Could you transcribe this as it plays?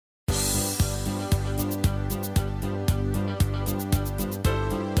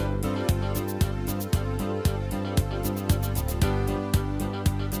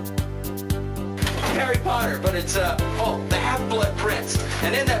Potter, but it's, the Half-Blood Prince.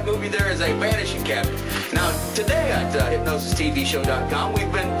 And in that movie, there is a vanishing cabinet. Now, today at HypnosisTVShow.com,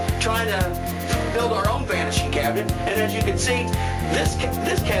 we've been trying to build our own vanishing cabinet, and as you can see, this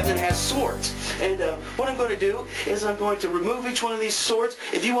cabinet has swords. And what I'm going to do is I'm going to remove each one of these swords.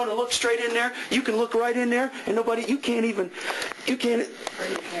 If you want to look straight in there, you can look right in there, and you can't.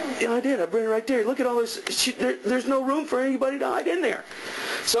 Yeah, I did. I bring it right there. Look at all this. There's no room for anybody to hide in there.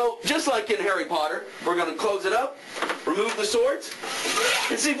 So, just like in Harry Potter, we're going to close it up, remove the swords,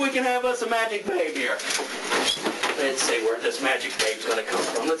 and see if we can have us a magic babe here. Let's see where this magic babe's going to come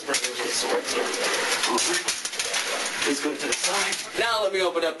from. Let's bring in these swords here. Let's go to the side. Now let me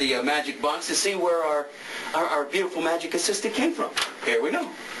open up the magic box to see where our beautiful magic assistant came from. Here we go.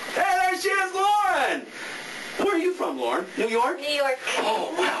 Hey, there she is, Lauren! Where are you from, Lauren? New York? New York.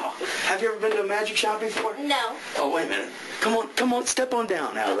 Oh, wow. Have you ever been to a magic shop before? No. Oh, wait a minute. Come on, step on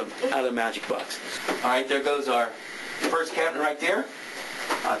down out of the magic box. All right, there goes our first cabinet right there.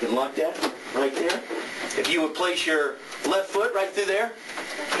 I can lock that right there. If you would place your left foot right through there.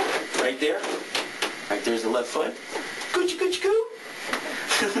 Right there. Right there's the left foot. Coochie coochie coo.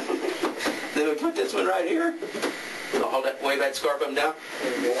 Then we put this one right here. Hold that, wave that scarf up and down.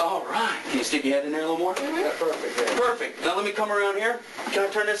 All right. Can you stick your head in there a little more? Yeah, perfect. Yeah. Perfect. Now let me come around here. Can I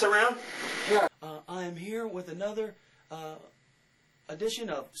turn this around? Yeah. I am here with another edition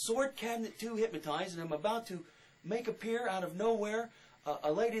of Sword Cabinet 2 Hypnotized, and I'm about to make appear out of nowhere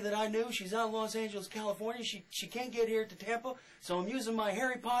a lady that I knew. She's out in Los Angeles, California. She can't get here to Tampa, so I'm using my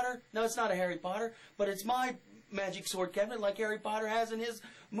Harry Potter. No, it's not a Harry Potter, but it's my magic sword cabinet like Harry Potter has in his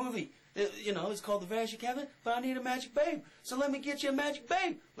movie. You know, it's called the Vanishing Cabinet, but I need a magic babe. So let me get you a magic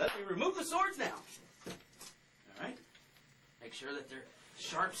babe. Let me remove the swords now. All right. Make sure that they're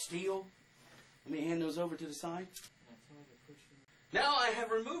sharp steel. Let me hand those over to the side. Now I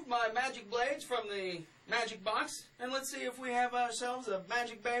have removed my magic blades from the magic box, and let's see if we have ourselves a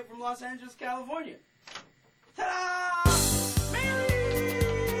magic babe from Los Angeles, California. Ta-da! Mary!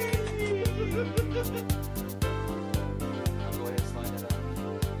 I'll go ahead and slide that up.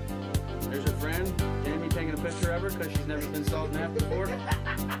 There's her friend, Tammy, taking a picture of her because she's never been salt and half before.